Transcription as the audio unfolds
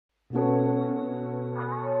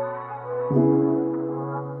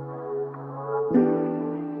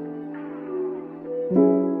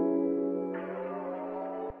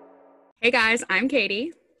Hey guys, I'm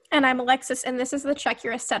Katie. And I'm Alexis, and this is the Check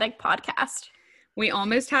Your Aesthetic podcast. We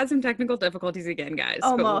almost had some technical difficulties again, guys.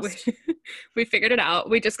 Almost. But we figured it out.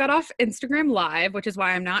 We just got off Instagram Live, which is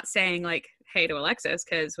why I'm not saying like, hey to Alexis,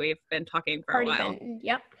 because we've been talking for a while.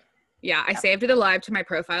 Yep. Yeah, I saved it alive to my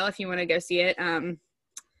profile if you want to go see it.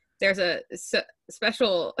 There's a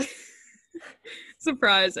special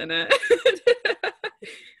surprise in it.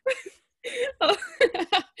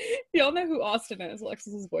 Y'all know who Austin is,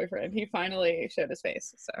 Alexis's boyfriend. He finally showed his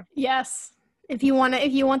face. So yes, if you want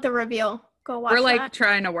the reveal, go watch. We're like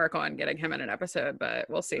trying to work on getting him in an episode, but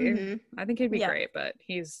we'll see. Mm-hmm. I think he'd be great, but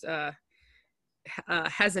he's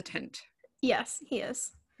hesitant. Yes, he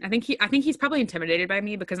is. I think he's probably intimidated by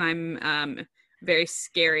me because I'm very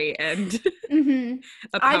scary and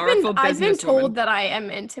a powerful businesswoman. I've been told that I am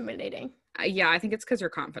intimidating. Yeah, I think it's because you're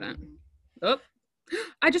confident. Oh,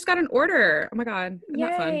 I just got an order. Oh my god, isn't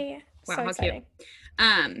that fun? Wow, so how exciting.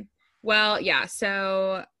 Cute. Well, yeah.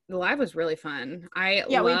 So the live was really fun.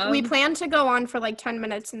 We planned to go on for like 10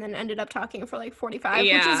 minutes and then ended up talking for like 45,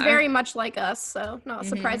 yeah. which is very much like us. So not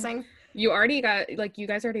surprising. You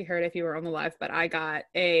guys already heard if you were on the live, but I got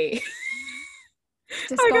a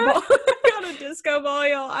disco ball. I got a disco ball,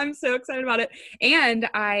 y'all. I'm so excited about it. And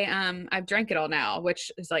I've drank it all now,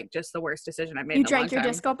 which is like just the worst decision I've made. You drank your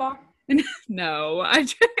disco ball? No,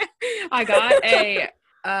 I got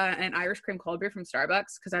an Irish cream cold brew from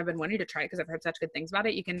Starbucks because I've been wanting to try it because I've heard such good things about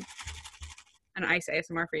it. You can an ice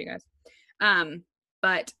ASMR for you guys.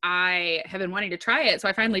 But I have been wanting to try it, so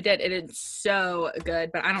I finally did. It is so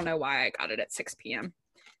good, but I don't know why I got it at 6 p.m.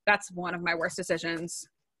 That's one of my worst decisions.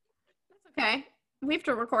 That's okay. We have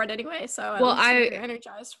to record anyway, so well, you're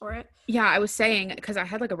energized for it. Yeah, I was saying, because I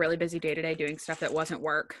had like a really busy day today doing stuff that wasn't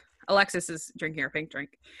work. Alexis is drinking her pink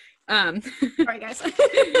drink. Sorry, guys.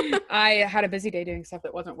 I had a busy day doing stuff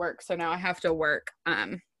that wasn't work, so now I have to work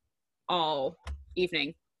all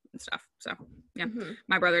evening and stuff. So, yeah.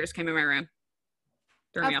 My brother just came in my room.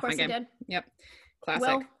 Threw me off my game. Did. Yep. Classic.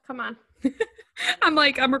 Will, come on. I'm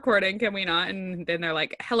like, I'm recording. Can we not? And then they're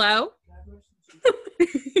like, hello?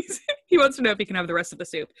 He wants to know if he can have the rest of the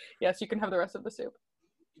soup. Yes, you can have the rest of the soup.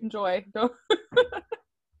 Enjoy. Go.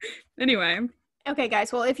 Anyway. Okay,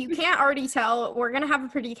 guys. Well, if you can't already tell, we're going to have a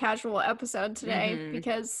pretty casual episode today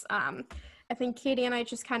because I think Katie and I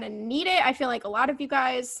just kind of need it. I feel like a lot of you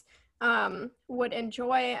guys would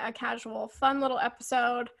enjoy a casual, fun little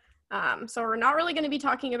episode. So we're not really going to be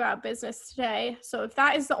talking about business today. So if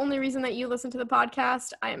that is the only reason that you listen to the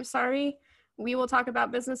podcast, I am sorry. We will talk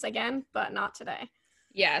about business again, but not today.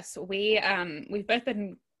 Yes, we've both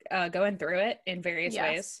been going through it in various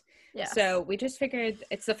ways. Yes. So we just figured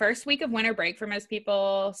it's the first week of winter break for most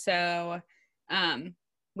people. So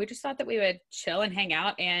we just thought that we would chill and hang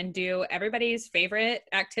out and do everybody's favorite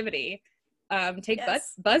activity, take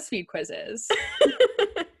BuzzFeed quizzes.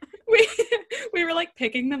 We were like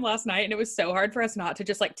picking them last night, and it was so hard for us not to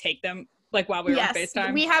just like take them like while we were on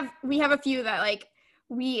FaceTime. We have a few that like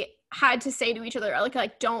we had to say to each other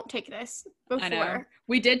like don't take this before. I know.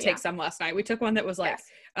 We did take some last night. We took one that was like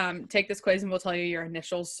take this quiz and we'll tell you your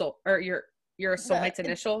initials or your soulmate's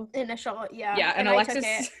initial. Yeah. Yeah, and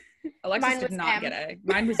Alexis did not get it.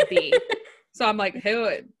 Mine was B. So I'm like, who?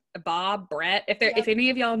 Bob, Brett. If any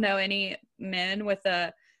of y'all know any men with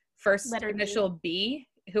a first letter initial B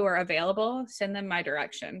who are available, send them my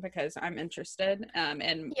direction because I'm interested.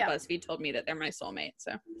 And BuzzFeed told me that they're my soulmate.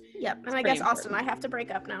 So and I guess important. Austin, I have to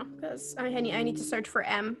break up now because I need to search for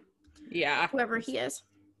M. Yeah, whoever he is.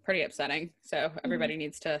 Pretty upsetting. So everybody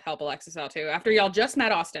needs to help Alexis out too. After y'all just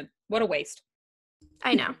met Austin, what a waste.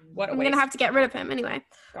 I know. I'm gonna have to get rid of him anyway.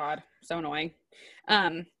 God, so annoying.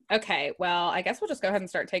 Okay, well, I guess we'll just go ahead and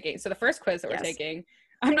start taking. So the first quiz that we're taking.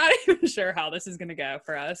 I'm not even sure how this is going to go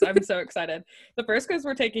for us. I'm so excited. The first quiz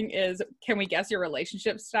we're taking is, can we guess your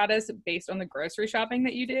relationship status based on the grocery shopping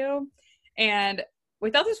that you do? And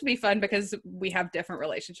we thought this would be fun because we have different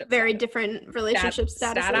relationships. Very different relationship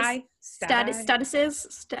statuses.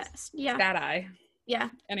 Statuses. Yeah. Stat-I. Yeah.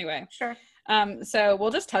 Anyway. Sure. So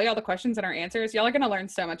we'll just tell you all the questions and our answers. Y'all are going to learn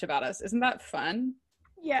so much about us. Isn't that fun?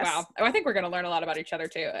 Yes. Wow. Oh, I think we're going to learn a lot about each other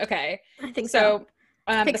too. Okay. I think so.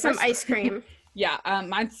 Pick some ice cream. Yeah,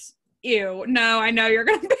 mine's ew. No, I know you're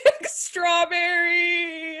gonna pick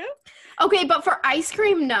strawberry. Okay, but for ice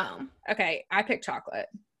cream, no. Okay, I pick chocolate.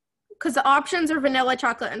 Because the options are vanilla,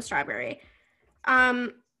 chocolate, and strawberry.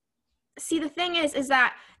 See, the thing is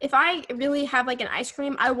that if I really have like an ice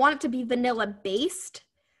cream, I want it to be vanilla based.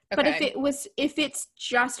 Okay. But if it's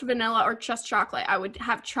just vanilla or just chocolate, I would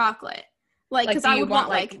have chocolate. Like, because do I you would want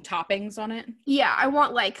want like toppings on it? yeah, I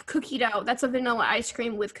want like cookie dough. That's a vanilla ice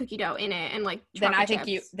cream with cookie dough in it and like Then chocolate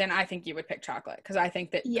chips. I think you would pick chocolate because I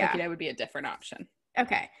think that Yeah. cookie dough would be a different option.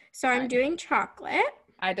 Okay, so I'm doing chocolate.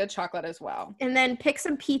 I did chocolate as well. And then pick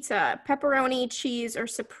some pizza, pepperoni, cheese, or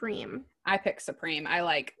supreme. I pick supreme. I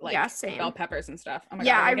like same. bell peppers and stuff. Oh my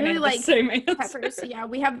yeah, God, I really like same peppers. Yeah,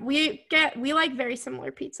 we like very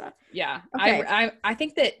similar pizza. Yeah, okay. I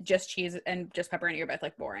think that just cheese and just pepperoni are both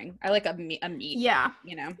like boring. I like a meat. Yeah,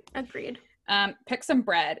 you know. Agreed. Pick some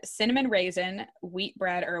bread: cinnamon raisin, wheat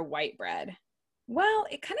bread, or white bread. Well,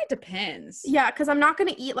 it kind of depends. Yeah, because I'm not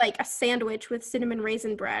gonna eat like a sandwich with cinnamon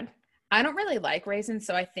raisin bread. I don't really like raisins,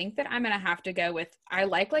 so I think that I'm gonna have to go with, I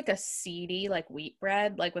like a seedy like wheat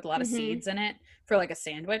bread, like with a lot of seeds in it for like a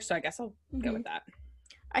sandwich. So I guess I'll go with that.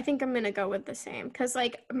 I think I'm gonna go with the same because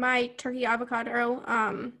like my turkey avocado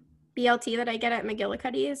BLT that I get at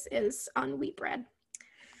McGillicuddy's is on wheat bread.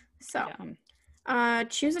 So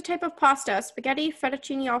choose a type of pasta: spaghetti,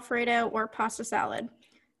 fettuccine alfredo, or pasta salad.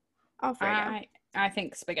 Alfredo. I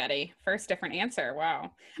think spaghetti. First different answer.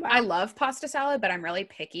 Wow. I love pasta salad, but I'm really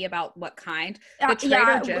picky about what kind. The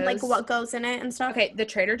Trader Joe's, like what goes in it and stuff. Okay, the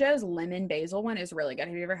Trader Joe's lemon basil one is really good.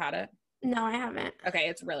 Have you ever had it? No, I haven't. Okay,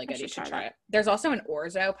 it's really good. You should try it. There's also an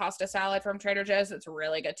orzo pasta salad from Trader Joe's that's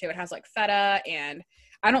really good too. It has like feta, and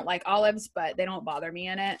I don't like olives, but they don't bother me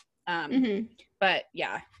in it. But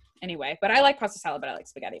yeah. Anyway, but I like pasta salad, but I like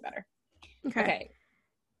spaghetti better. Okay.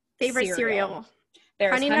 Favorite cereal.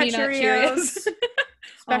 There's Honey Nut Cheerios.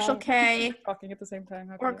 Special K. Talking at the same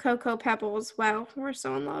time. Or Cocoa Pebbles. Wow, we're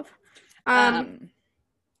so in love. I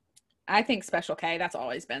think Special K. That's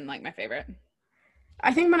always been like my favorite.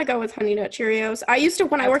 I think I'm gonna go with Honey Nut Cheerios. I used to,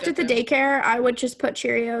 when I worked at the daycare, I would just put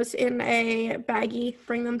Cheerios in a baggie,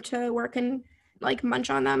 bring them to work, and like munch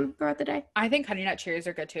on them throughout the day. I think Honey Nut Cheerios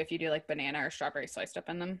are good too if you do like banana or strawberry sliced up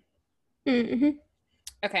in them.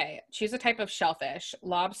 Okay, choose a type of shellfish: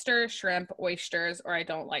 lobster, shrimp, oysters, or I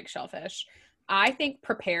don't like shellfish. I think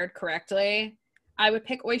prepared correctly, I would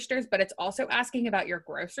pick oysters, but it's also asking about your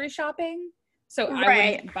grocery shopping. So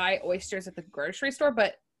I wouldn't buy oysters at the grocery store,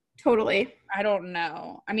 but totally. I don't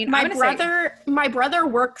know. I mean, my brother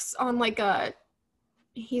works on like a,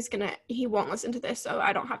 he won't listen to this, so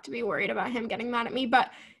I don't have to be worried about him getting mad at me,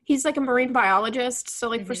 but he's like a marine biologist. So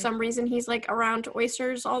like for some reason he's like around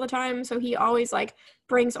oysters all the time. So he always like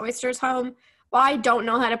brings oysters home. Well, I don't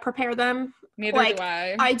know how to prepare them. Neither do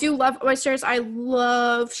I. I do love oysters. I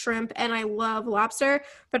love shrimp and I love lobster,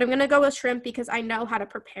 but I'm going to go with shrimp because I know how to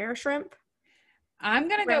prepare shrimp. I'm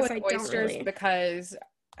going to go with oysters because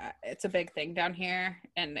it's a big thing down here.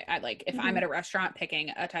 And I like, if I'm at a restaurant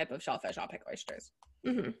picking a type of shellfish, I'll pick oysters.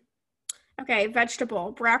 Okay.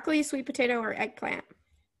 Vegetable: broccoli, sweet potato, or eggplant.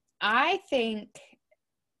 I think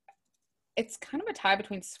it's kind of a tie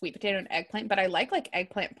between sweet potato and eggplant, but I like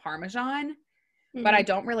eggplant parmesan, but I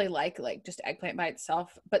don't really like just eggplant by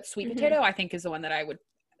itself. But sweet potato, I think, is the one that I would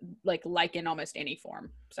like in almost any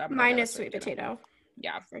form. So mine is sweet potato.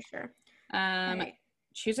 Yeah, for sure.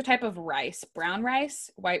 Choose a type of rice: brown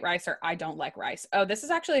rice, white rice, or I don't like rice. Oh, this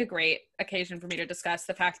is actually a great occasion for me to discuss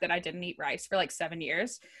the fact that I didn't eat rice for like 7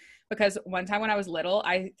 years, because one time when I was little,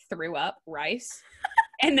 I threw up rice.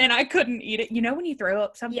 And then I couldn't eat it. You know when you throw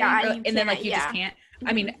up something and then you just can't.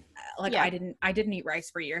 I mean, I didn't eat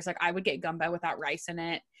rice for years. Like I would get gumbo without rice in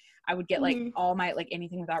it. I would get all my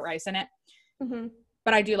anything without rice in it.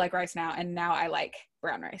 But I do like rice now, and now I like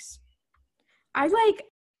brown rice.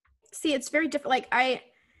 It's very different. Like I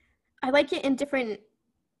like it in different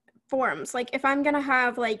forms. Like if I'm gonna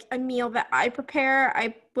have like a meal that I prepare,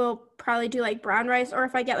 I will probably do like brown rice, or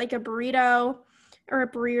if I get like a burrito or a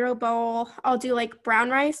burrito bowl, I'll do like brown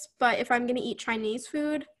rice. But if I'm gonna eat Chinese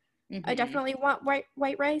food, I definitely want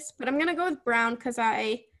white rice. But I'm gonna go with brown because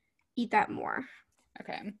I eat that more.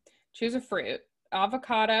 Okay. Choose a fruit: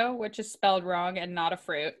 avocado, which is spelled wrong and not a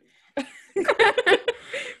fruit.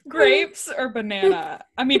 Grapes or banana.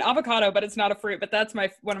 I mean avocado, but it's not a fruit. But that's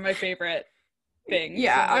one of my favorite things.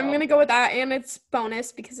 Yeah, I'm gonna go with that, and it's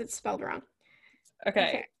bonus because it's spelled wrong.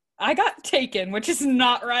 Okay. I got taken, which is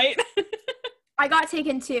not right. I got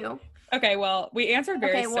taken too. Okay, well, we answered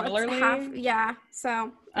very similarly.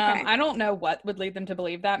 So I don't know what would lead them to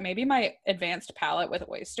believe that. Maybe my advanced palate with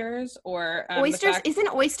oysters, or oysters. Isn't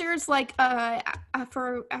oysters like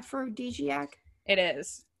aphrodisiac? It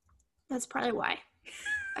is. That's probably why.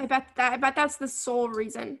 I bet that's the sole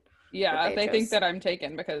reason. Yeah, they think that I'm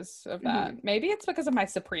taken because of that. Maybe it's because of my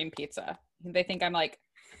supreme pizza. They think I'm like.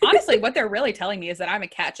 Honestly, what they're really telling me is that I'm a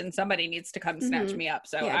catch and somebody needs to come snatch me up.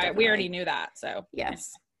 So we already knew that. So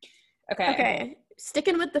yes. Okay.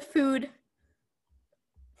 Sticking with the food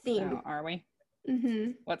theme. Oh, are we?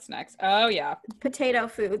 What's next? Oh, yeah. Potato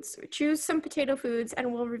foods. Choose some potato foods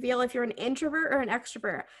and we'll reveal if you're an introvert or an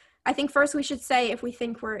extrovert. I think first we should say if we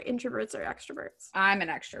think we're introverts or extroverts. I'm an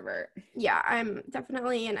extrovert. Yeah, I'm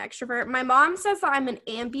definitely an extrovert. My mom says that I'm an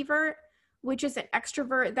ambivert, which is an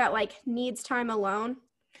extrovert that like needs time alone.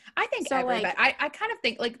 I think so, everybody. Like, I kind of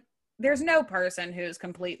think like there's no person who's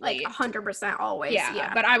completely like 100% always.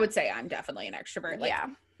 Yeah. But I would say I'm definitely an extrovert. Like, yeah.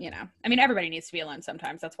 You know, I mean, everybody needs to be alone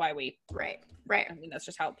sometimes. That's why we. Right. I mean, that's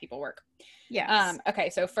just how people work. Yeah. Okay.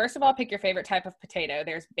 So first of all, pick your favorite type of potato.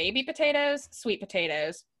 There's baby potatoes, sweet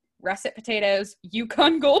potatoes, russet potatoes,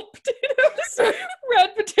 Yukon Gold potatoes,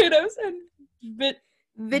 red potatoes, and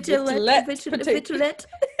Vitelette.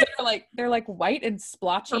 They're like white and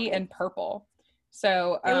splotchy purple. And purple.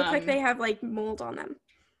 So they look like they have like mold on them.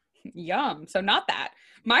 Yum. So not that.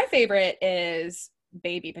 My favorite is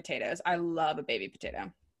baby potatoes. I love a baby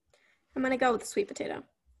potato. I'm gonna go with sweet potato.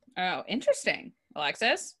 Oh, interesting.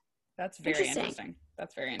 Alexis? That's very interesting.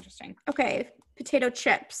 That's very interesting. Okay. Potato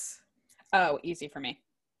chips. Oh, easy for me.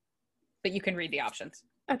 But you can read the options.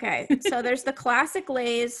 Okay. So there's the classic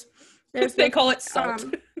Lay's. They call it salt.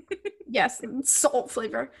 Yes, salt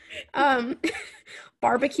flavor.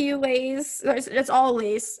 Barbecue Lay's. It's all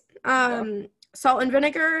Lay's. Salt and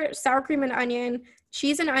vinegar, sour cream and onion,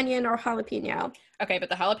 cheese and onion, or jalapeno. Okay, but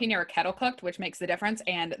the jalapeno are kettle cooked, which makes the difference,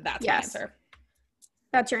 and that's my answer.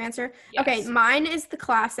 That's your answer? Yes. Okay, mine is the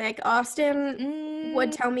classic. Austin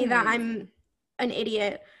would tell me that I'm an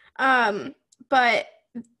idiot. But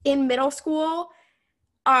in middle school,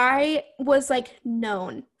 I was like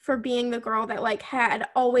known for being the girl that like had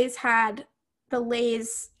always had the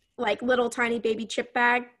Lay's like little tiny baby chip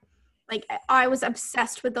bag. Like I was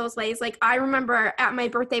obsessed with those Lay's. Like I remember at my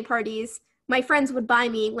birthday parties, my friends would buy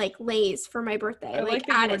me like Lay's for my birthday. I like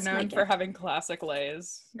that you were known for having classic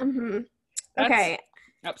Lay's. Okay.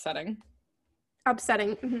 Upsetting.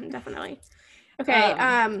 Definitely.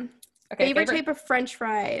 Okay. Favorite type of French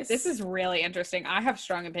fries. This is really interesting. I have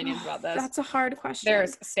strong opinions about this. That's a hard question.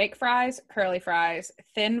 There's steak fries, curly fries,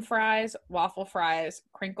 thin fries, waffle fries,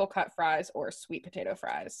 crinkle cut fries, or sweet potato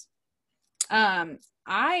fries.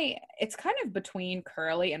 It's kind of between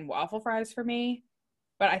curly and waffle fries for me,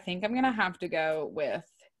 but I think I'm gonna have to go with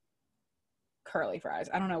curly fries.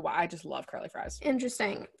 I don't know why. I just love curly fries.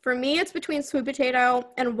 Interesting. For me, it's between sweet potato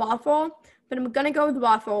and waffle, but I'm gonna go with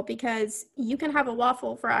waffle because you can have a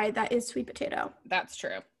waffle fry that is sweet potato. That's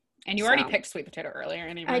true. And you already picked sweet potato earlier.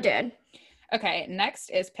 Anyway. I did. Okay, next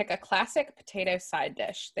is pick a classic potato side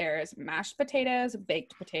dish. There's mashed potatoes,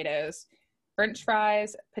 baked potatoes, French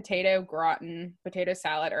fries, potato gratin, potato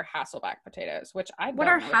salad, or Hasselback potatoes, which I don't know. What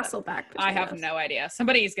are Hasselback potatoes? I have no idea.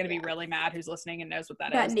 Somebody's going to be really mad who's listening and knows what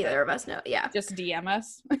that is. Neither of us know. Yeah. Just DM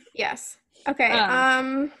us. Yes. Okay.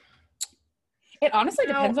 It honestly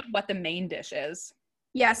depends on what the main dish is.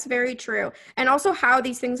 Yes, very true. And also how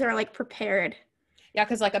these things are like prepared. Yeah,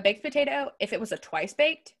 because like a baked potato, if it was a twice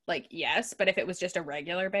baked, like yes, but if it was just a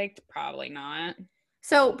regular baked, probably not.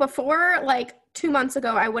 So before like 2 months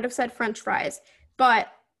ago, I would have said French fries, but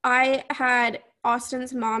I had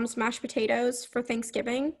Austin's mom's mashed potatoes for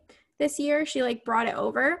Thanksgiving this year. She like brought it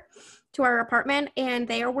over to our apartment and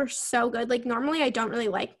they were so good. Like normally I don't really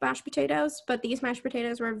like mashed potatoes, but these mashed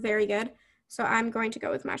potatoes were very good. So I'm going to go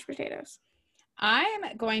with mashed potatoes.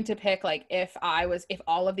 I'm going to pick like if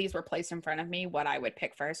all of these were placed in front of me, what I would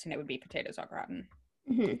pick first, and it would be potatoes au gratin.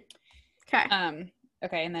 Okay.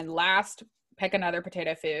 Okay, and then last, pick another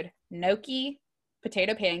potato food. Gnocchi,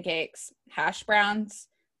 potato pancakes, hash browns,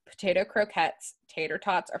 potato croquettes, tater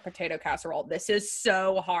tots, or potato casserole. This is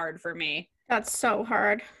so hard for me. That's so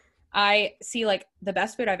hard. I see like the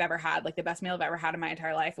best food I've ever had, like the best meal I've ever had in my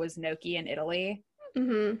entire life was gnocchi in Italy.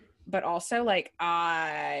 But also like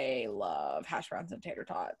I love hash browns and tater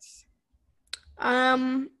tots.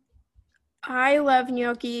 I love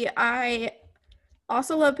gnocchi. I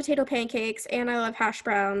also love potato pancakes and I love hash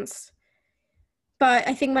browns. But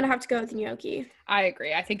I think I'm going to have to go with gnocchi. I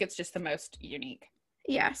agree. I think it's just the most unique.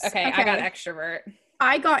 Yes. Okay. I got extrovert.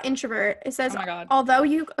 I got introvert. It says, although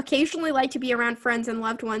you occasionally like to be around friends and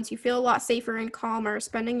loved ones, you feel a lot safer and calmer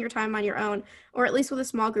spending your time on your own, or at least with a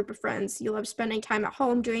small group of friends. You love spending time at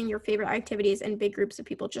home doing your favorite activities, and big groups of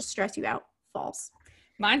people just stress you out. False.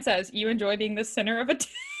 Mine says, you enjoy being the center of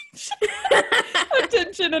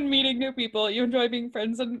attention and meeting new people. You enjoy being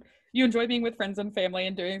with friends and family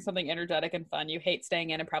and doing something energetic and fun. You hate staying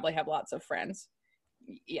in and probably have lots of friends.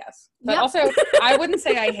 Yes. But also, I wouldn't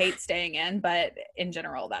say I hate staying in, but in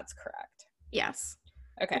general, that's correct. Yes.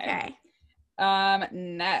 Okay.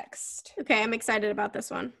 Next. Okay, I'm excited about this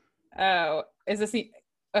one. Oh, is this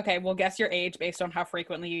okay, we'll guess your age based on how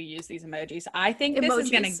frequently you use these emojis. I think this is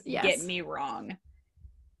going to get me wrong.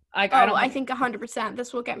 I think 100%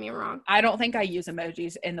 this will get me wrong. I don't think I use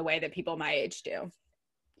emojis in the way that people my age do.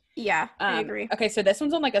 Yeah, I agree. Okay, so this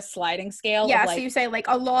one's on like a sliding scale. Yeah, of, like, so you say like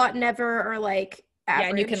a lot, never, or like average. Yeah,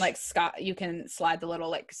 and you can like you can slide the little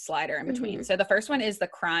like slider in between. Mm-hmm. So the first one is the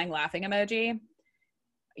crying laughing emoji.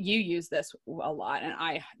 You use this a lot, and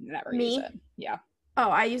I never use it. Yeah. Oh,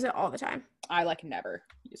 I use it all the time. I like never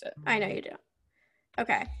use it. I know you do.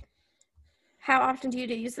 Okay. How often do you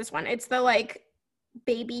use this one? It's the like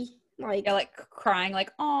baby, like like crying,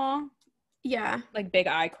 like aw. Yeah. Like big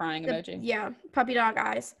eye crying emoji. Yeah, puppy dog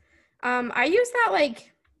eyes. I use that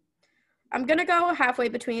like, I'm gonna go halfway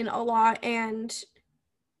between a lot and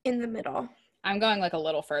in the middle. I'm going like a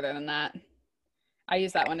little further than that. I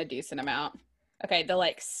use that one a decent amount. Okay, the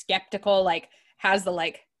like skeptical, like has the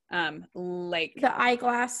like the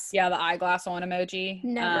eyeglass. Yeah, the eyeglass on emoji.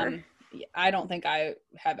 Never. I don't think I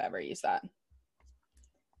have ever used that.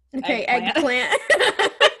 Okay, eggplant.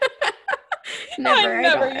 Never. I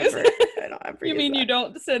never use it. I don't ever You mean that. You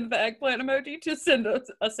don't send the eggplant emoji to send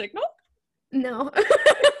a signal? No.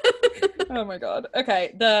 Oh my god.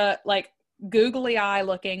 Okay, the like googly eye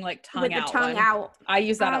looking like tongue with out. The tongue out. I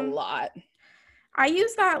use that a lot. I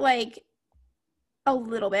use that like a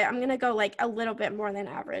little bit. I'm gonna go like a little bit more than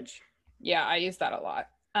average. Yeah, I use that a lot.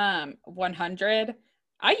 100.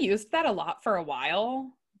 I used that a lot for a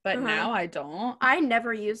while, but now I don't. I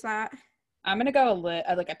never use that. I'm gonna go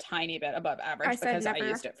like a tiny bit above average because I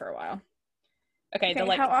used it for a while. Okay, the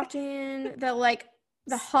like how often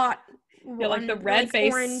the hot one, like the red like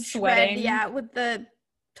face orange, sweating. Red, yeah, with the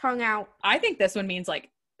tongue out. I think this one means like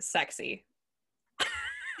sexy.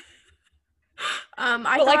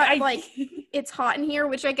 I thought like it's hot in here,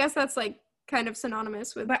 which I guess that's like kind of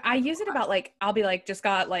synonymous with. But I use it about like I'll be like just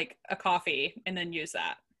got like a coffee and then use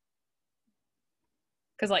that.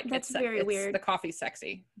 Because like that's very weird. The coffee's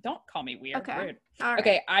sexy. Don't call me weird. Okay. Rude. All right.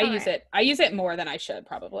 Okay, I use it. I use it more than I should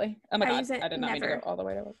probably. Oh my god, I did not mean to go all the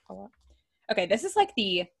way to a lot. Okay, this is like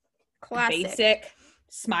the classic basic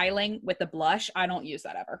smiling with the blush. I don't use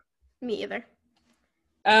that ever. Me either.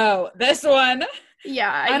 Oh, this one.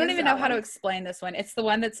 Yeah, I don't even know how to explain this one. It's the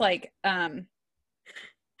one that's like how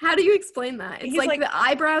do you explain that? It's like the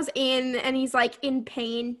eyebrows in and he's like in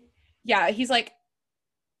pain. Yeah, he's like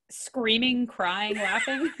screaming, crying,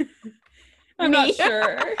 laughing. I'm not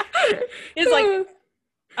sure. It's like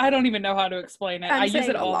I don't even know how to explain it. I use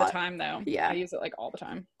it all the time though. Yeah. I use it like all the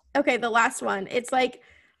time. Okay, the last one. It's like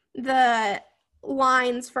the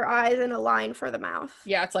lines for eyes and a line for the mouth.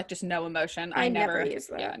 Yeah, it's like just no emotion. I never use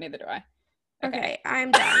that. Yeah, neither do I. Okay,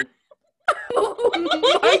 I'm done. Oh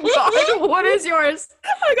my god, what is yours?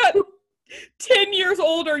 I got 10 years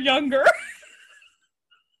old or younger.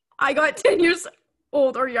 I got 10 years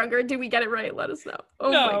old or younger. Did we get it right? Let us know.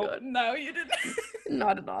 Oh my god. No, you didn't.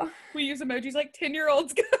 Not at all. We use emojis like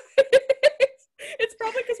 10-year-olds. It's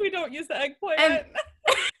probably because we don't use the eggplant. And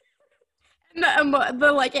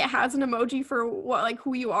the like it has an emoji for what like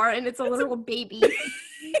who you are, and it's a little baby.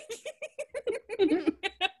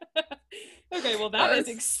 Okay, well that is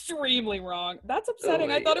extremely wrong. That's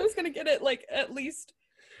upsetting. I thought I was gonna get it like at least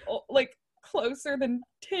like closer than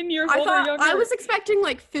 10 years old or younger. I was expecting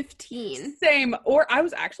like 15. Same, or I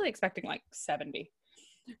was actually expecting like 70.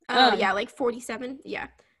 Yeah, like 47. Yeah.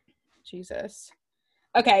 Jesus.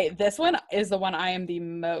 Okay, this one is the one I am the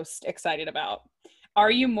most excited about.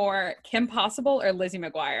 Are you more Kim Possible or Lizzie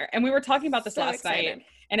McGuire? And we were talking about this last night.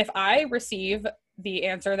 And if I receive the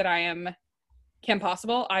answer that I am Kim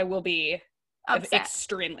Possible, I will be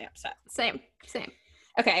extremely upset. Same.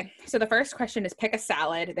 Okay, so the first question is pick a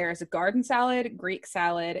salad. There is a garden salad, Greek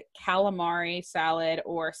salad, calamari salad,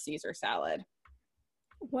 or Caesar salad.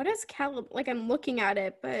 What is like I'm looking at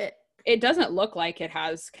it, but it doesn't look like it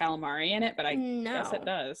has calamari in it, but I guess it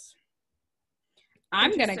does.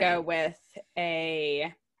 I'm going to go with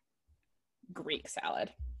a Greek salad.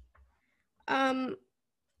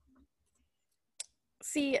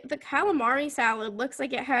 See, the calamari salad looks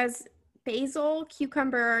like it has basil,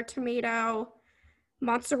 cucumber, tomato,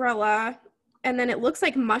 mozzarella, and then it looks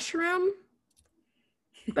like mushroom.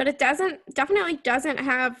 But it definitely doesn't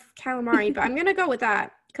have calamari, but I'm going to go with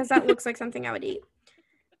that because that looks like something I would eat.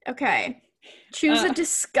 Okay. Choose a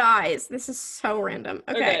disguise. This is so random.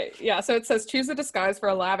 Okay. Yeah, so it says choose a disguise for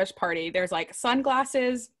a lavish party. There's like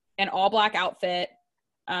sunglasses, an all black outfit,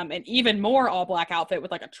 an even more all black outfit with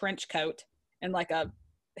like a trench coat and like a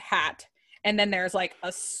hat. And then there's like a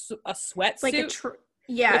sweatsuit. Like a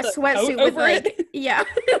sweatsuit with like yeah.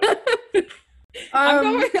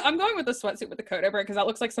 I'm going with the sweatsuit with the coat over it because that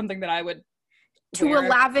looks like something that I would to wear. A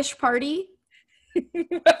lavish party.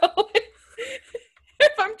 Well,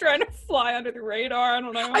 if I'm trying to fly under the radar, I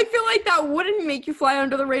don't know. I feel like that wouldn't make you fly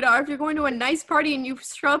under the radar if you're going to a nice party and you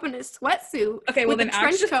show up in a sweatsuit with a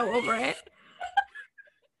trench coat over it.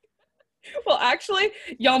 Well, actually,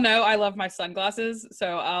 y'all know I love my sunglasses,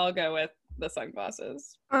 so I'll go with the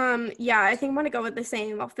sunglasses. Yeah, I think I'm gonna go with the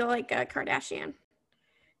same. I'll feel like a Kardashian.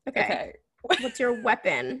 Okay. What's your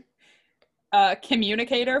weapon?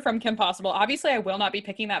 Communicator from Kim Possible. Obviously, I will not be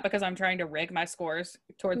picking that because I'm trying to rig my scores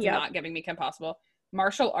towards not giving me Kim Possible.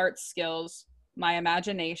 Martial arts skills, my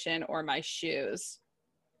imagination, or my shoes.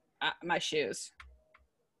 My shoes.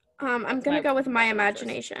 I'm gonna go with my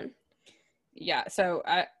imagination. Yeah, so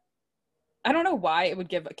I don't know why it would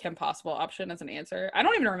give a Kim Possible option as an answer. I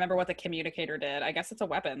don't even remember what the communicator did. I guess it's a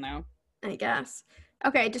weapon, though. I guess.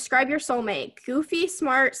 Okay, describe your soulmate. Goofy,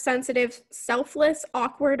 smart, sensitive, selfless,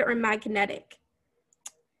 awkward, or magnetic?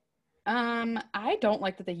 I don't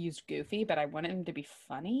like that they used Goofy, but I wanted him to be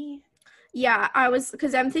funny. Yeah,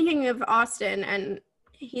 because I'm thinking of Austin, and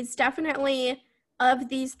he's definitely, of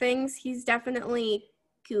these things, he's definitely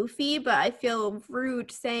goofy, but I feel rude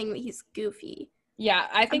saying that he's goofy. Yeah,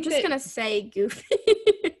 I'm just gonna say goofy.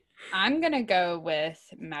 I'm gonna go with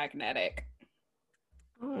magnetic.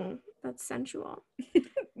 Oh, that's sensual.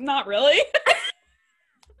 Not really.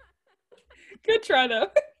 Good try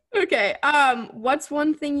though. Okay, what's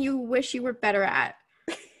one thing you wish you were better at?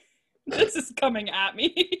 This is coming at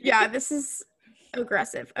me. Yeah, this is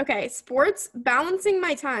aggressive. Okay, sports, balancing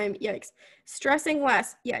my time, yikes. Stressing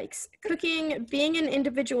less, yikes. Cooking, being an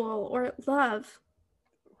individual, or love.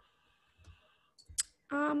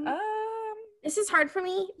 This is hard for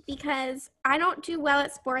me because I don't do well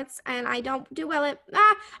at sports and I don't do well at,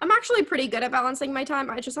 I'm actually pretty good at balancing my time.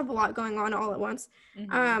 I just have a lot going on all at once.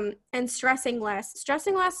 Mm-hmm. And stressing less,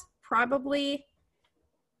 probably.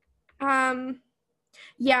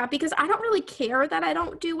 Yeah, because I don't really care that I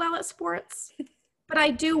don't do well at sports, but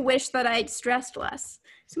I do wish that I'd stressed less.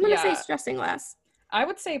 So I'm going to say stressing less. I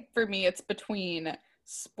would say for me, it's between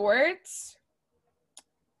sports,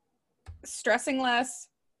 stressing less,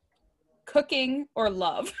 cooking, or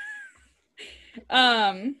love.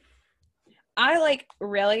 I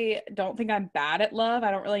really don't think I'm bad at love.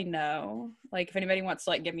 I don't really know. Like if anybody wants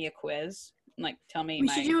to give me a quiz, tell me. We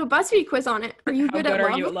should do a BuzzFeed quiz on it. Are you good at love? How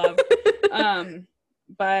good are you at love?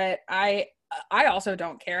 But I also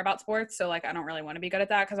don't care about sports, so I don't really want to be good at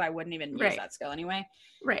that because I wouldn't even use that skill anyway.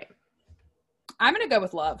 Right. I'm gonna go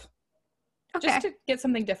with love. Okay. Just to get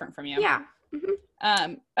something different from you. Yeah.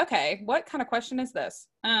 Mm-hmm. Okay. What kind of question is this?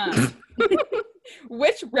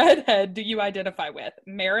 Which redhead do you identify with?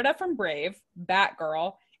 Merida from Brave,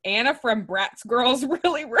 Batgirl, Anna from Bratz Girls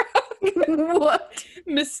Really Rock. What?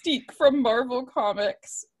 Mystique from Marvel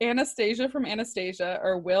Comics, Anastasia from Anastasia,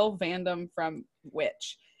 or Will Vandam from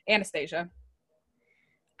Witch? Anastasia.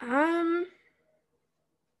 Oh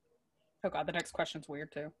god, the next question's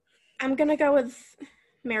weird too. I'm gonna go with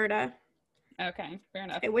Merida. Okay, fair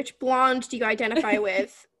enough. Okay, which blonde do you identify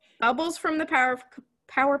with? Bubbles from the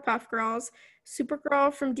Powerpuff Girls,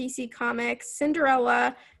 Supergirl from DC Comics,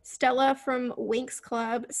 Cinderella, Stella from Winx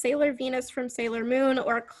Club, Sailor Venus from Sailor Moon,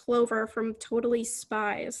 or Clover from Totally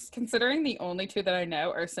Spies? Considering the only two that I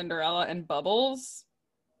know are Cinderella and Bubbles,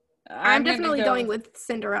 I'm definitely going with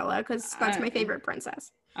Cinderella because that's my favorite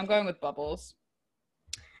princess. I'm going with Bubbles.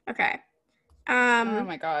 Okay. Oh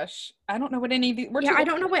my gosh. I don't know what any of these... I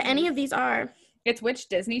don't know what any of these are. It's which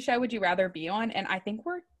Disney show would you rather be on? And I think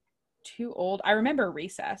we're too old. I remember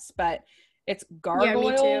Recess, but it's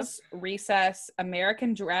Gargoyles, Recess,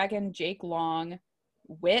 American Dragon, Jake Long,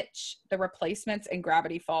 Witch, The Replacements, and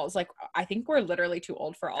Gravity Falls. I think we're literally too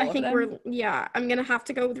old for all of them. I'm gonna have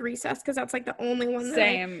to go with Recess because that's the only one that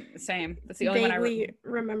same. That's the only one I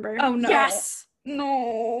remember. Oh no. Yes.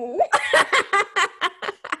 No.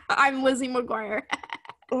 I'm Lizzie McGuire.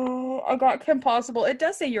 Oh, I got Kim Possible. It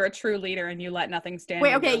does say you're a true leader and you let nothing stand in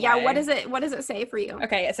your way. What does it say for you?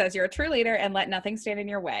 Okay, it says you're a true leader and let nothing stand in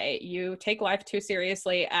your way. You take life too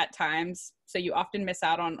seriously at times, so you often miss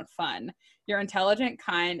out on fun. You're intelligent,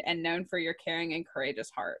 kind, and known for your caring and courageous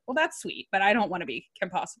heart. Well, that's sweet, but I don't want to be Kim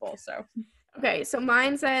Possible, so... Okay, so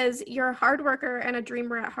mine says, you're a hard worker and a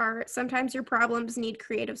dreamer at heart. Sometimes your problems need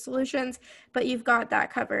creative solutions, but you've got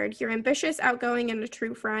that covered. You're ambitious, outgoing, and a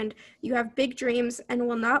true friend. You have big dreams and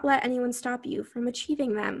will not let anyone stop you from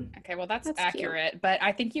achieving them. Okay, well, that's accurate, cute. But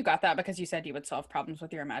I think you got that because you said you would solve problems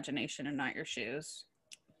with your imagination and not your shoes.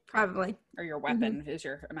 Probably. Or your weapon is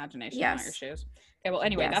your imagination, not your shoes. Okay, well,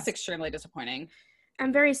 anyway, that's extremely disappointing.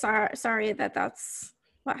 I'm very sorry that that's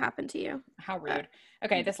what happened to you. How rude.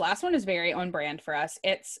 Okay, this last one is very on brand for us.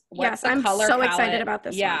 It's what's the I'm color so palette? excited about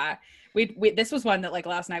this one. We this was one that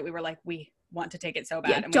last night we were we want to take it so bad.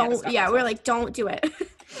 Yeah, and we had to stop we're ourselves. like, don't do it.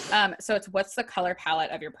 So it's, what's the color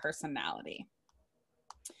palette of your personality?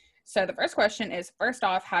 So the first question is, first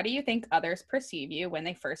off, how do you think others perceive you when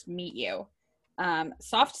they first meet you?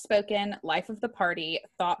 Soft-spoken, life of the party,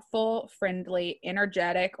 thoughtful, friendly,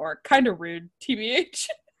 energetic, or kind of rude, TBH.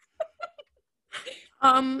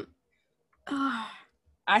 I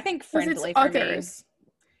think friendly for me.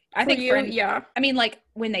 I think yeah. I mean, like,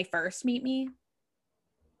 when they first meet me,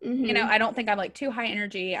 Mm-hmm. you know, I don't think I'm like too high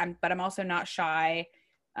energy, but I'm also not shy.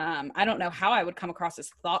 I don't know how I would come across as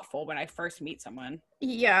thoughtful when I first meet someone.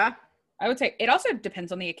 Yeah. I would say it also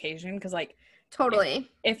depends on the occasion, because like totally,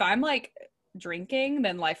 if I'm like drinking,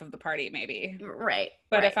 then life of the party maybe. Right.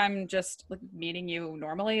 But right. if I'm just like meeting you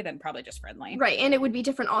normally, then probably just friendly. Right. And it would be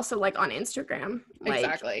different also like on Instagram. Like,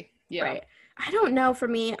 exactly. Yeah. Right. I don't know, for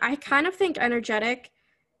me, I kind of think energetic,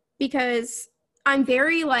 because I'm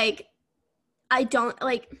very like, I don't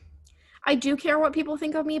like, I do care what people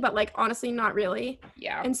think of me, but like honestly not really.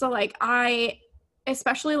 Yeah. And so like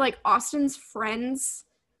especially like Austin's friends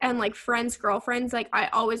and like friends' girlfriends, like I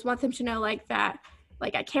always want them to know like that,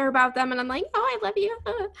 like I care about them, and I'm like, oh, I love you.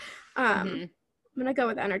 I'm gonna go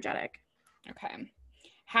with energetic. Okay.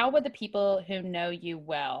 How would the people who know you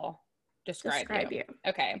well describe you?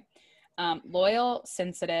 Okay. Loyal,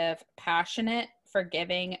 sensitive, passionate,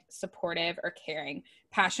 forgiving, supportive, or caring.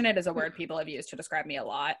 Passionate is a word people have used to describe me a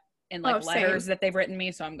lot in like letters that they've written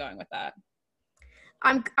me, so I'm going with that.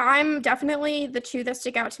 I'm definitely, the two that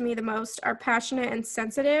stick out to me the most are passionate and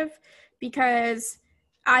sensitive, because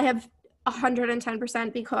I have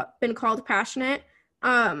 110% been called passionate.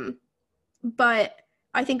 But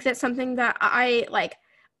I think that's something that I like.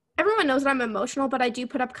 Everyone knows that I'm emotional, but I do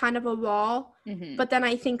put up kind of a wall. Mm-hmm. But then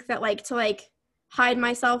I think that like to like hide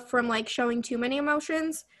myself from like showing too many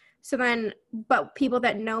emotions. So then, but people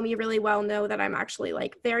that know me really well know that I'm actually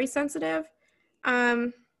like very sensitive.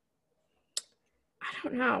 I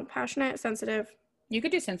don't know, passionate, sensitive. You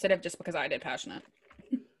could do sensitive just because I did passionate.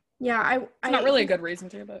 Yeah, it's not really a good reason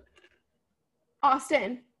to, but.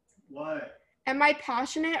 Austin. What? Am I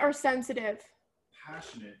passionate or sensitive?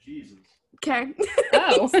 Passionate, Jesus. Okay.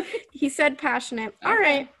 Oh. He said passionate. Okay. All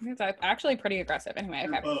right. It's actually pretty aggressive. Anyway,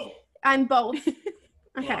 okay. Both. I'm both.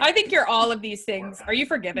 Okay. I think you're all of these things. Are you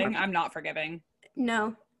forgiving? I'm not forgiving.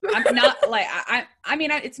 No. I'm not like I mean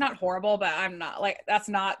it's not horrible, but I'm not like, that's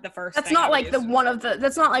not the first. That's not like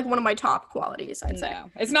that's not like one of my top qualities, I'd say. No,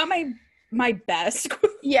 it's not my best.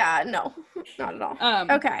 Yeah, no, not at all.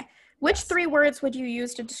 Okay. Which 3 words would you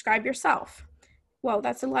use to describe yourself? Well,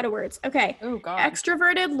 that's a lot of words. Okay. Oh God.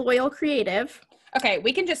 Extroverted, loyal, creative. Okay,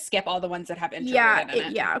 we can just skip all the ones that have introverted in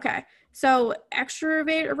it. Yeah, okay. So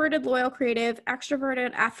extroverted, loyal, creative,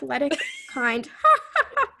 extroverted, athletic, kind.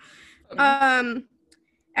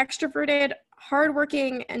 Extroverted,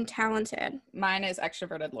 hardworking, and talented. Mine is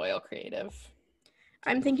extroverted, loyal, creative.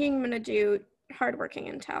 I'm thinking I'm going to do hardworking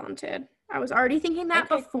and talented. I was already thinking that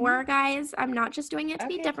before, guys. I'm not just doing it to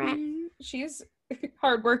be different. She's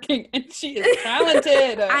hardworking and she is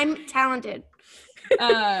talented. I'm talented.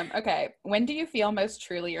 Okay. When do you feel most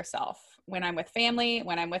truly yourself? When I'm with family,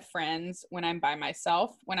 when I'm with friends, when I'm by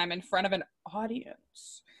myself, when I'm in front of an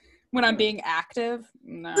audience, when I'm being active?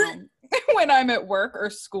 No. When I'm at work or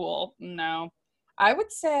school? No. I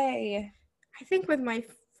would say, I think with my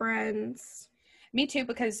friends. Me too,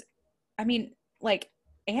 because I mean, like,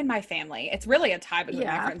 and my family. It's really a tie between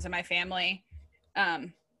my friends and my family.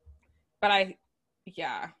 But I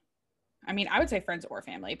mean, I would say friends or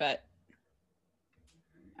family, but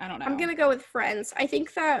I don't know. I'm gonna go with friends. I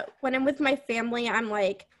think that when I'm with my family, I'm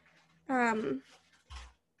like, I'm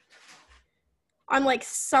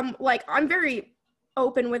very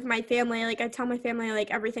open with my family. Like, I tell my family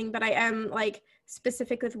like everything, but I am like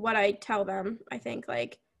specific with what I tell them. I think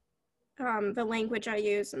like the language I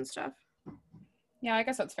use and stuff. Yeah, I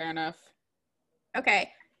guess that's fair enough.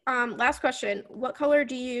 Okay. Last question. What color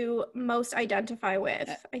do you most identify with?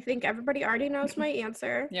 I think everybody already knows my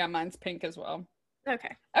answer. Yeah, mine's pink as well.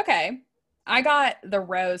 Okay. I got the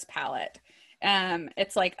rose palette.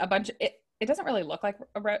 It's like a bunch of, it doesn't really look like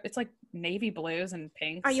a rose. It's like navy blues and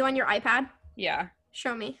pinks. Are you on your iPad? Yeah.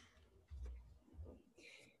 Show me.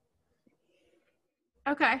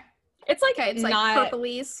 Okay. It's like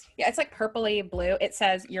purplies. Yeah, it's like purpley blue. It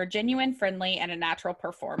says, "You're genuine, friendly, and a natural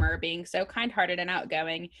performer. Being so kind-hearted and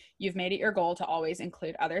outgoing, you've made it your goal to always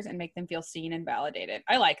include others and make them feel seen and validated."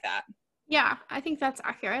 I like that. Yeah, I think that's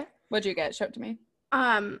accurate. What'd you get? Show it to me.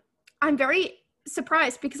 I'm very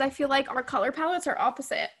surprised because I feel like our color palettes are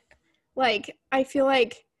opposite. Like, I feel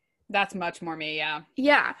like that's much more me, yeah.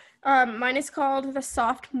 Yeah. Mine is called the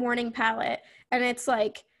Soft Morning Palette, and it's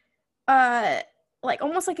like like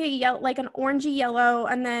almost like a yellow, like an orangey yellow,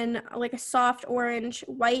 and then like a soft orange,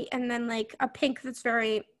 white, and then like a pink that's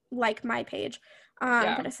very like my page.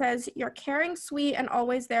 But it says, "You're caring, sweet, and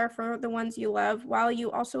always there for the ones you love, while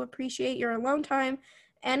you also appreciate your alone time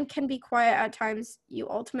and can be quiet at times. You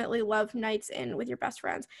ultimately love nights in with your best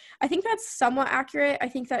friends." I think that's somewhat accurate. I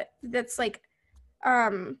think that's like,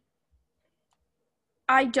 I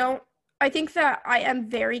think that I am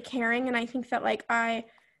very caring, and I think that like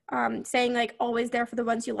saying like always there for the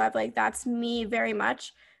ones you love, like that's me very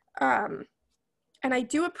much. And I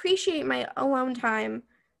do appreciate my alone time,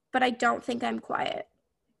 but I don't think I'm quiet.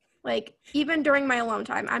 Like, even during my alone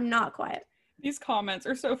time, I'm not quiet. These comments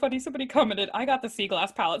are so funny. Somebody commented, "I got the sea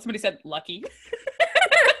glass palette." Somebody said, "Lucky."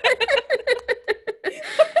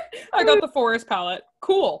 I got the forest palette.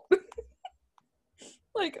 Cool.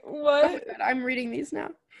 Like, what? Oh my God, I'm reading these now.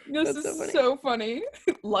 This is so funny.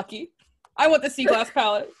 Lucky. I want the sea glass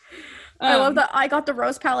palette. I love that. I got the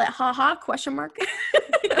rose palette. Haha, question mark.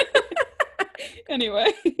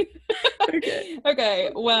 Anyway. Okay.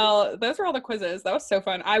 Okay. Well, those were all the quizzes. That was so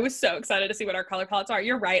fun. I was so excited to see what our color palettes are.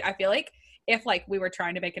 You're right. I feel like if like we were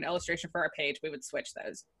trying to make an illustration for our page, we would switch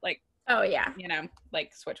those. Like, oh yeah. You know,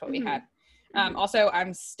 like switch what we had. Also,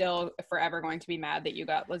 I'm still forever going to be mad that you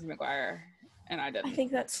got Lizzie McGuire and I didn't. I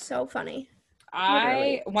think that's so funny.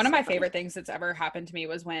 One of my favorite things that's ever happened to me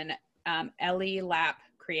was when Ellie Lapp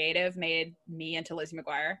Creative made me into Lizzie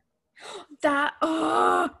McGuire.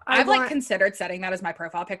 I've like considered setting that as my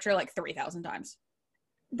profile picture like 3,000 times.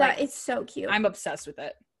 That is so cute. I'm obsessed with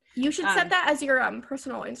it. You should set that as your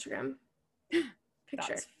personal Instagram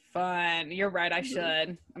picture. That's fun. You're right. I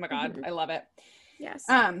should. Oh my God. I love it. Yes.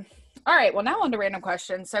 All right. Well, now on to random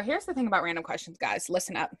questions. So here's the thing about random questions, guys.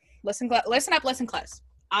 Listen up. Listen close.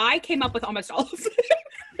 I came up with almost all of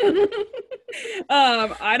them.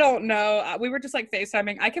 I don't know. We were just like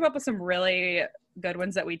FaceTiming. I came up with some really good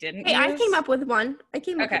ones that we didn't use. I came up with one.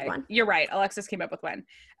 With one. You're right. Alexis came up with one.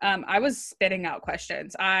 I was spitting out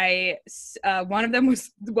questions. One of them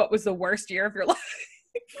was, what was the worst year of your life?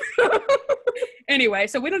 Anyway,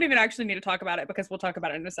 so we don't even actually need to talk about it because we'll talk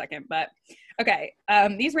about it in a second. But okay,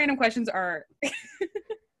 these random questions are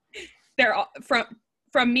they're all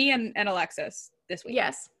from me and Alexis this week.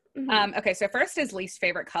 Yes. Okay, so first is least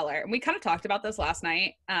favorite color, and we kind of talked about this last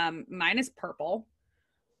night. Mine is purple.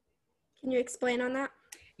 Can you explain on that?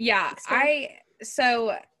 Yeah, I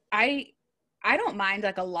don't mind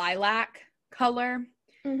like a lilac color,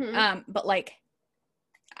 but like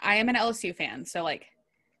I am an LSU fan, so like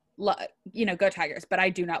go Tigers, but I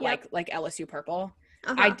do not like LSU purple.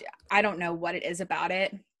 I don't know what it is about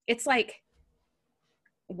it. It's like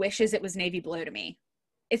wishes it was navy blue to me.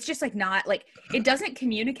 It's just like not like, it doesn't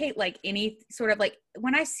communicate like any sort of like,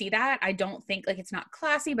 when I see that, I don't think like it's not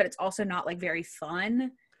classy, but it's also not like very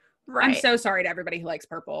fun. Right. I'm so sorry to everybody who likes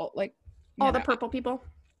purple. Like all the purple people.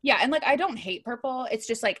 Yeah. And like, I don't hate purple. It's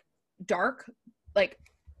just like dark, like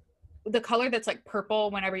the color that's like purple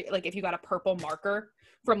whenever, like if you got a purple marker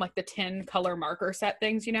from like the 10 color marker set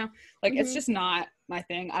things, like it's just not my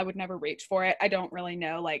thing. I would never reach for it. I don't really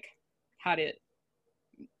know like how to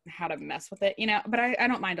mess with it, but I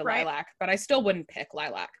don't mind a lilac, but I still wouldn't pick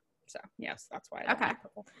lilac. So yes, that's why I don't like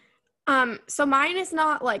purple. So mine is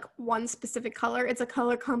not like one specific color, it's a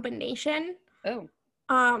color combination.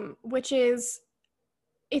 Which is,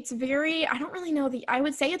 it's very, I don't really know I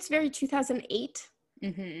would say it's very 2008.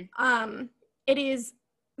 It is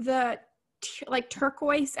the like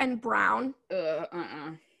turquoise and brown.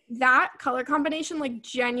 That color combination like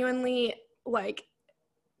genuinely like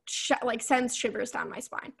sends shivers down my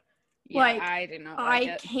spine. Yeah, like I did not like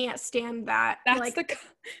it. Can't stand that.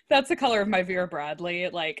 That's the color of my Vera Bradley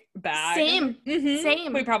like bag. Same.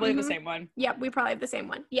 We probably have the same one. Yeah, we probably have the same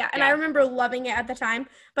one. Yeah, and I remember loving it at the time,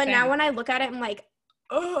 but now when I look at it, I'm like,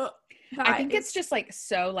 ugh. I think it's just like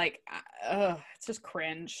so like, it's just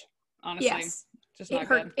cringe. Honestly, yes. Just not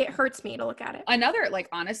good. It hurts me to look at it. Another, like,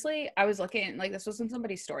 honestly, I was looking, like, this was in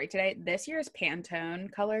somebody's story today. This year's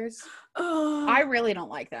Pantone colors, I really don't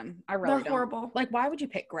like them. I really don't. They're horrible. Like, why would you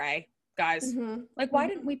pick gray, guys? Like, why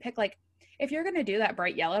didn't we pick, like, if you're going to do that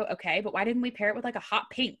bright yellow, okay, but why didn't we pair it with, like, a hot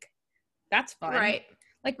pink? That's fun. Right.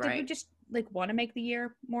 Like, did we just, like, want to make the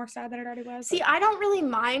year more sad than it already was? See, like, I don't really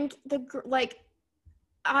mind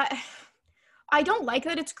I don't like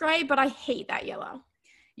that it's gray, but I hate that yellow.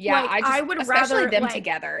 Yeah, like, I would rather them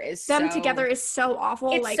together is so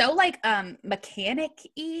awful. It's like, so like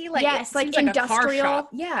mechanic-y, like yes, like industrial. Like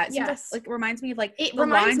yeah, it seems like reminds me of like the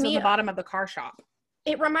lines on the bottom of the car shop.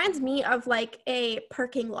 It reminds me of like a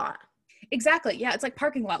parking lot. Exactly. Yeah, it's like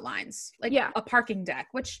parking lot lines, like a parking deck.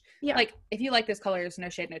 Which like if you like this colors, no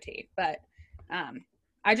shade, no tea. But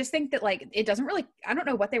I just think that like it doesn't really, I don't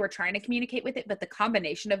know what they were trying to communicate with it, but the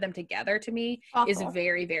combination of them together to me is Awful.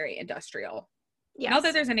 very, very industrial. Yes. Not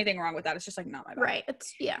that there's anything wrong with that. It's just like not my vibe. Right.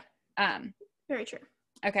 It's very true.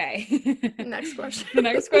 Okay. Next question. The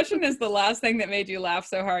next question is the last thing that made you laugh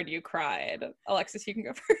so hard you cried. Alexis, you can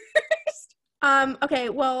go first. Okay,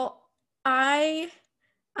 well,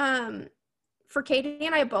 for Katie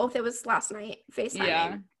and I both, it was last night, FaceTiming.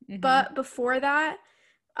 Yeah. Mm-hmm. But before that,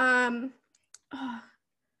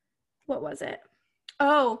 what was it?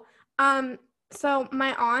 Oh, so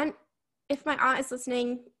my aunt, if my aunt is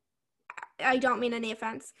listening, I don't mean any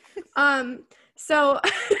offense. So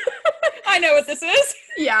I know what this is.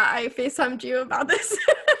 Yeah, I FaceTimed you about this.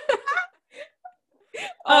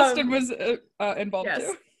 Austin was involved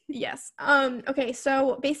too. Yes. Okay,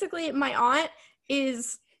 so basically my aunt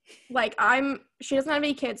is like, she doesn't have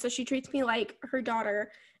any kids, so she treats me like her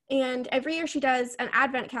daughter. And every year she does an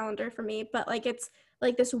advent calendar for me, but like it's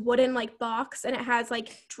like this wooden like box, and it has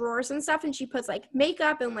like drawers and stuff, and she puts like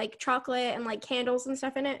makeup and like chocolate and like candles and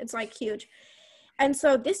stuff in it. It's like huge. And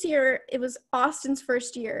so this year it was Austin's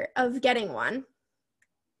first year of getting one.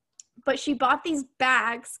 But she bought these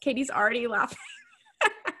bags. Katie's already laughing.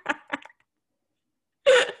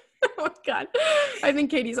 Oh my God. I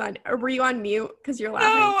think Katie's on. Were you on mute because you're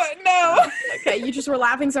laughing? No. Okay, you just were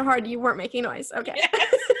laughing so hard you weren't making noise. Okay.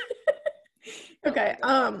 Yes. Okay.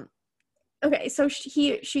 Okay, so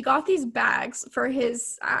she got these bags for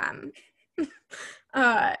his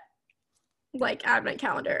like advent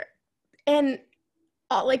calendar. And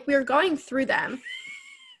like we were going through them.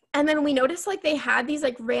 And then we noticed like they had these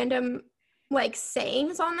like random like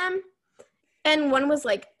sayings on them. And one was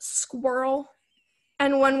like squirrel.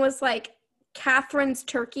 And one was like Catherine's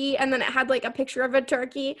turkey. And then it had like a picture of a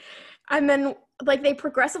turkey. And then like they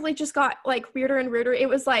progressively just got like weirder and weirder. It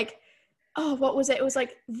was like, oh, what was it? It was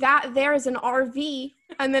like, that there is an RV.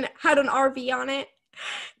 And then it had an RV on it.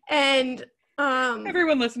 And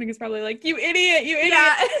everyone listening is probably like, you idiot.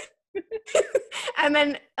 Yeah. And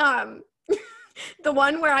then the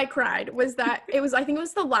one where I cried was that I think it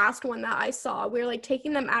was the last one that I saw. We were like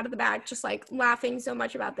taking them out of the bag, just like laughing so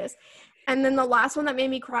much about this. And then the last one that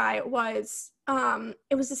made me cry was,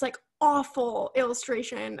 it was this like awful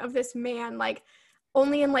illustration of this man, like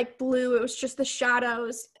only in like blue. It was just the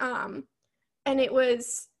shadows. And it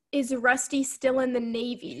was, is Rusty still in the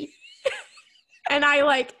Navy? And I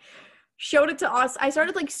like showed it to Austin. I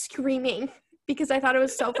started like screaming because I thought it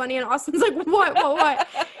was so funny. And Austin's like, what?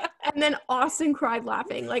 And then Austin cried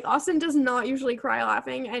laughing. Like, Austin does not usually cry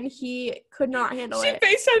laughing, and he could not handle it. She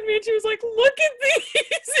FaceTimed me and she was like, look at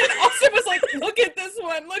these. And Austin was like, look at this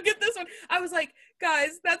one. I was like,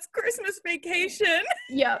 guys, that's Christmas Vacation.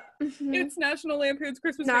 Yep. Mm-hmm. It's National Lampoon's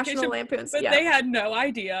Christmas Vacation. National Lampoon's, but they had no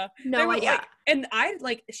idea. No idea. Like, and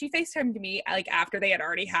she FaceTimed me like after they had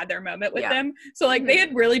already had their moment with Yeah. them. So like they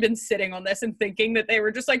had really been sitting on this and thinking that they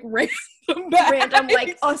were just like random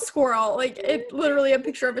like a squirrel. Like it literally a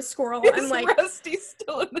picture of a squirrel. Is and like, Rusty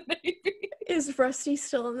still in the Navy? Is Rusty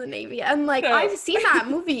still in the Navy? And like So- I've seen that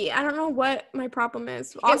movie. I don't know what my problem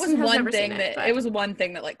is. It Austin was has one never thing seen that but- it was one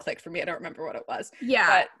thing that like clicked for me. I don't remember what it was. Yeah,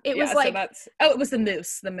 But, it yeah, was so like it was the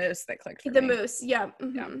moose that clicked for the me. moose. Yeah.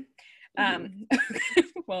 Mm-hmm. Yeah.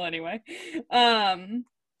 Well, anyway,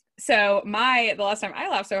 so the last time I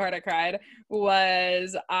laughed so hard I cried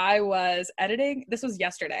was I was editing. This was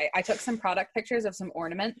yesterday. I took some product pictures of some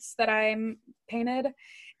ornaments that I'm painted,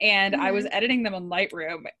 and I was editing them on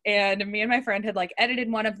Lightroom, and me and my friend had like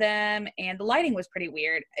edited one of them, and the lighting was pretty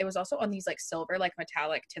weird. It was also on these like silver, like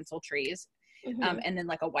metallic tinsel trees, and then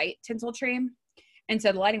like a white tinsel tree. And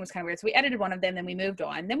so the lighting was kind of weird. So we edited one of them, then we moved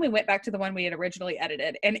on. Then we went back to the one we had originally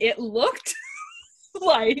edited, and it looked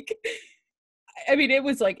like, I mean, it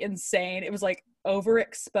was like insane. It was like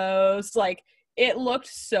overexposed. Like it looked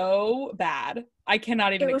so bad. I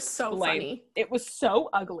cannot even It was explain. so funny. It was so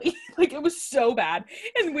ugly. Like it was so bad.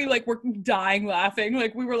 And we like were dying laughing.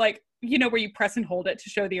 Like we were like, you know, where you press and hold it to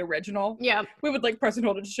show the original. Yeah. We would like press and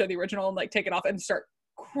hold it to show the original and like take it off and start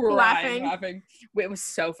crying, laughing. It was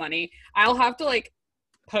so funny. I'll have to like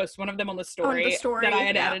post one of them on the story, that I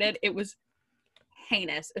had edited. It was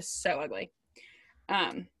heinous. It's so ugly.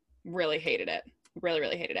 Really hated it.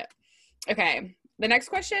 Really hated it. Okay. The next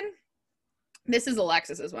question. This is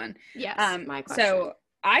Alexis's one. Yes. My question. So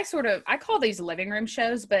I call these living room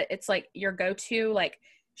shows, but it's like your go-to like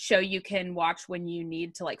show you can watch when you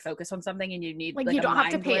need to like focus on something and you need like you don't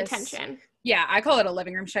have to pay attention. Yeah, I call it a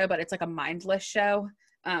living room show, but it's like a mindless show.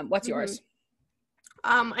 What's yours?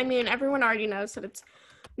 I mean, everyone already knows that it's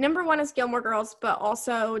number one is Gilmore Girls, but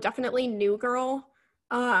also definitely New Girl.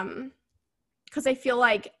 Because I feel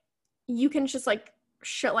like you can just like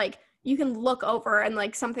you can look over and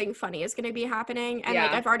like something funny is going to be happening. And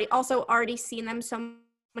like Yeah. I've already seen them so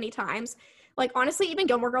many times. Like honestly, even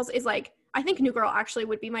Gilmore Girls is like, I think New Girl actually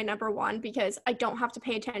would be my number one because I don't have to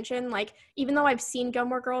pay attention. Like even though I've seen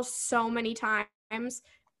Gilmore Girls so many times,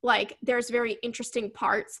 like there's very interesting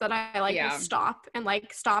parts that I like will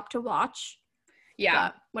stop to watch. Yeah.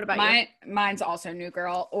 But what about you? Mine's also New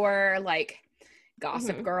Girl or like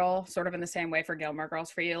Gossip Mhm. Girl, sort of in the same way for Gilmore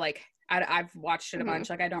Girls for you. Like I've watched it a Mhm. bunch.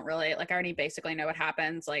 Like I don't really like I already basically know what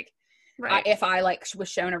happens. Like Right. if I like was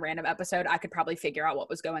shown a random episode, I could probably figure out what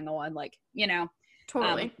was going on. Like, you know,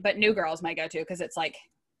 Totally. but New Girl is my go-to because it's like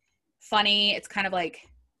funny. It's kind of like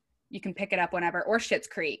you can pick it up whenever, or Schitt's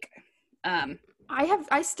Creek.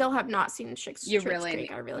 I still have not seen Schitt's You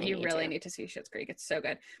Creek. really need to see Schitt's Creek. It's so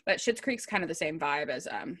good. But Schitt's Creek's kind of the same vibe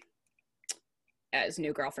as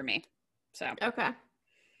New Girl for me. So Okay.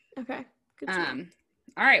 Good to know.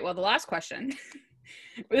 all right. Well, the last question.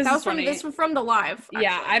 This was from the live. Actually.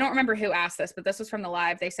 Yeah, I don't remember who asked this, but this was from the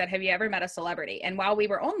live. They said, "Have you ever met a celebrity?" And while we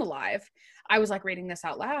were on the live, I was like reading this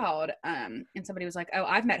out loud, and somebody was like, "Oh,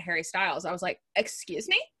 I've met Harry Styles." I was like, "Excuse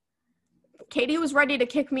me?" Katie was ready to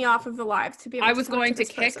kick me off of the live to be able I was going to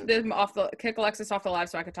kick person. kick Alexis off the live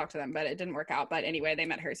so I could talk to them, but it didn't work out. But anyway, they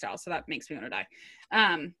met Harry Styles, so that makes me want to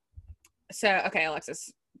die. So okay,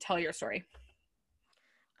 Alexis, tell your story.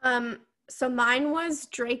 So mine was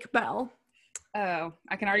Drake Bell. Oh,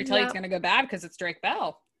 I can already tell you it's going to go bad because it's Drake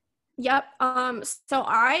Bell. Yep. So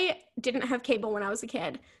I didn't have cable when I was a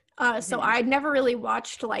kid. So I'd never really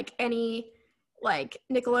watched like any like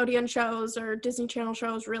Nickelodeon shows or Disney Channel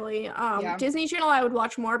shows really. Disney Channel I would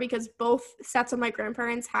watch more because both sets of my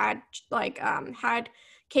grandparents had had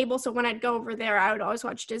cable. So when I'd go over there, I would always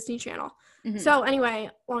watch Disney Channel. Mm-hmm. So anyway,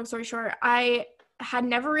 long story short, I had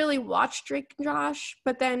never really watched Drake and Josh,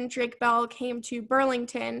 but then Drake Bell came to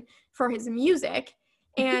Burlington for his music,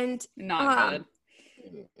 and not good.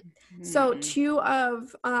 So two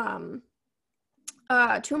of my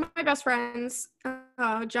best friends,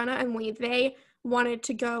 Jenna and Lee, they wanted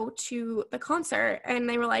to go to the concert, and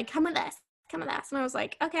they were like, "Come with us," and I was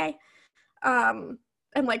like, "Okay," and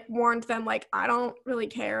like warned them like, "I don't really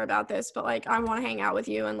care about this, but like I want to hang out with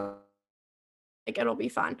you, and like it'll be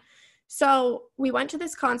fun." So we went to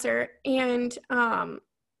this concert, and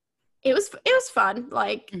it was fun.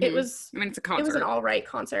 Like it was. I mean, it's a concert. It was an all right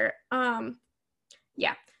concert.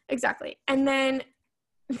 Yeah, exactly. And then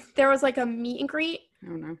there was like a meet and greet.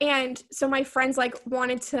 Oh no. And so my friends like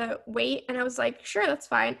wanted to wait, and I was like, sure, that's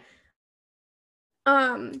fine.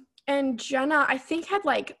 And Jenna, I think, had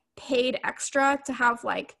like paid extra to have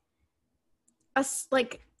like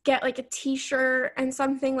get like a t-shirt and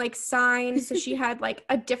something like signed, so she had like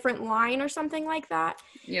a different line or something like that.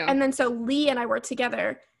 Yeah. And then so Lee and I were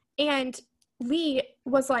together, and Lee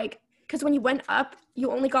was like, because when you went up, you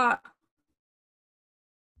only got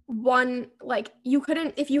one, like you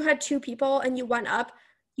couldn't, if you had two people and you went up,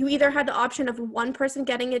 you either had the option of one person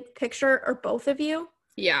getting a picture or both of you.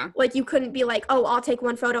 Yeah. Like you couldn't be like, oh, I'll take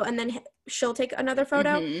one photo and then she'll take another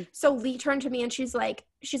photo. So Lee turned to me and she's like,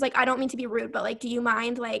 I don't mean to be rude, but like, do you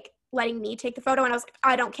mind like letting me take the photo? And I was like,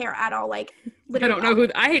 I don't care at all. Like, literally, I don't know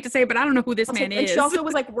who, I hate to say it, but I don't know who this man is. And she also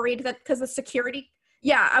was like worried that because the security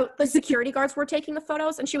guards were taking the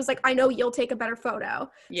photos, and she was like, I know you'll take a better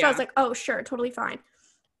photo. Yeah. So I was like, oh, sure, totally fine.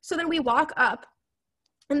 So then we walk up,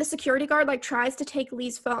 and the security guard like tries to take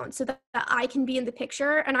Lee's phone so that I can be in the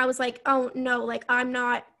picture. And I was like, oh no, like I'm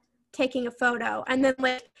not taking a photo. And then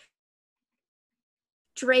like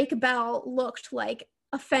Drake Bell looked like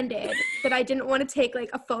offended that I didn't want to take like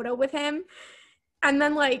a photo with him. And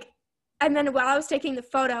then while I was taking the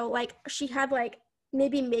photo, like she had like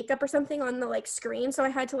maybe makeup or something on the like screen. So I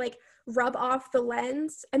had to like rub off the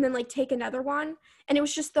lens and then like take another one. And it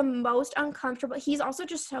was just the most uncomfortable. He's also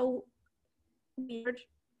just so weird,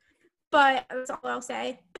 but that's all I'll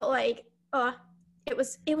say. But like, it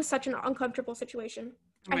was such an uncomfortable situation.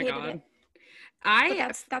 Oh my I hated God.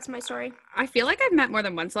 it. That's my story. I feel like I've met more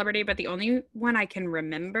than one celebrity, but the only one I can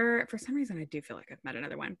remember, for some reason I do feel like I've met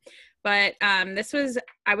another one, but I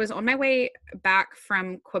was on my way back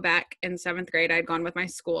from Quebec in 7th grade. I had gone with my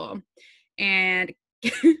school, and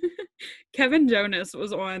Kevin Jonas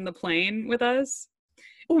was on the plane with us.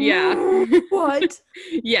 Yeah. What?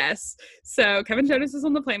 Yes. So Kevin Jonas was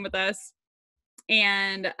on the plane with us.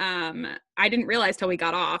 And I didn't realize till we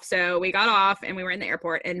got off. So we got off and we were in the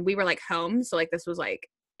airport, and we were like home. So like this was like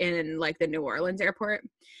in like the New Orleans airport.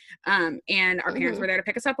 And our parents were there to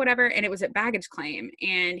pick us up, whatever. And it was at baggage claim,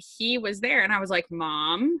 and he was there. And I was like,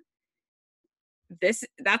 Mom,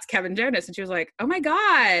 that's Kevin Jonas. And she was like, oh my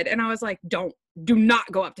God. And I was like, do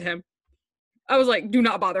not go up to him. I was like, do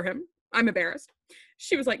not bother him. I'm embarrassed.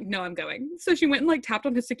 She was like, no, I'm going. So she went and like tapped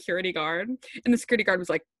on his security guard, and the security guard was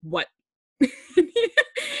like, what? And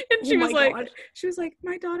she was like, God.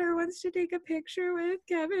 my daughter wants to take a picture with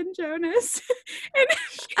Kevin Jonas. And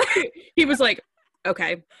he was like,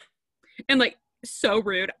 okay. And like, so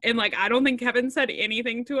rude. And like, I don't think Kevin said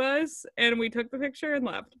anything to us, and we took the picture and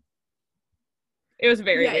left. It was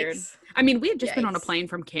very weird. I mean, we had just been on a plane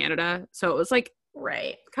from Canada, so it was like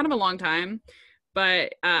kind of a long time.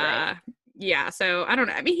 But yeah, so I don't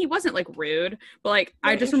know. I mean, he wasn't like rude, but like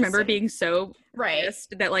I just remember being so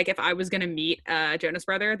pissed that like if I was gonna meet Jonas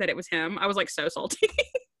brother, that it was him. I was like so salty.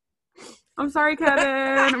 I'm sorry, Kevin.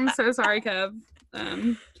 I'm so sorry, Kev.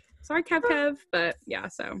 Sorry, Kev. But yeah,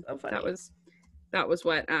 so that was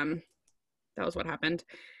what happened.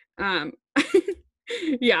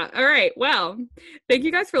 Yeah. All right. Well, thank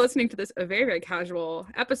you guys for listening to this very, very casual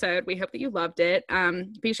episode. We hope that you loved it.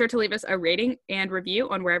 Be sure to leave us a rating and review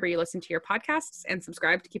on wherever you listen to your podcasts, and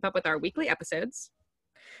subscribe to keep up with our weekly episodes.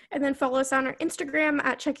 And then follow us on our Instagram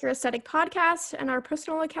at Check Your Aesthetic Podcast, and our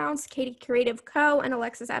personal accounts, Katie Creative Co. and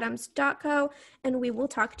AlexisAdams.co. And we will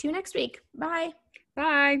talk to you next week. Bye.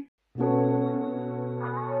 Bye.